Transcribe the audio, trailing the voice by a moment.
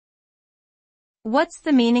What's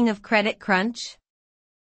the meaning of credit crunch?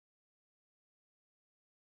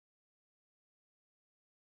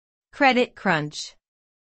 Credit crunch.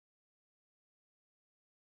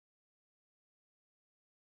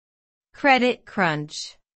 Credit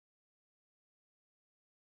crunch.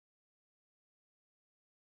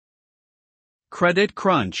 Credit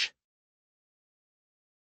crunch.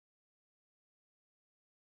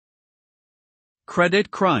 Credit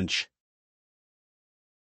crunch.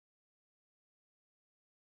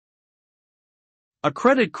 A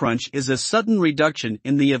credit crunch is a sudden reduction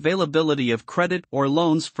in the availability of credit or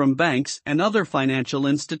loans from banks and other financial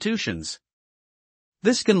institutions.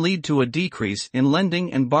 This can lead to a decrease in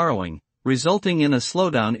lending and borrowing, resulting in a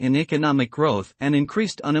slowdown in economic growth and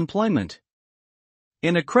increased unemployment.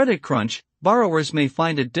 In a credit crunch, borrowers may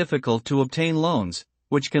find it difficult to obtain loans,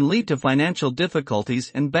 which can lead to financial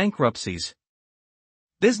difficulties and bankruptcies.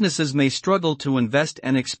 Businesses may struggle to invest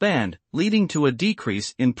and expand, leading to a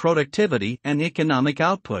decrease in productivity and economic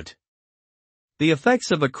output. The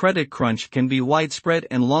effects of a credit crunch can be widespread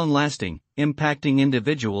and long-lasting, impacting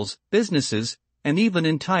individuals, businesses, and even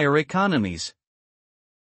entire economies.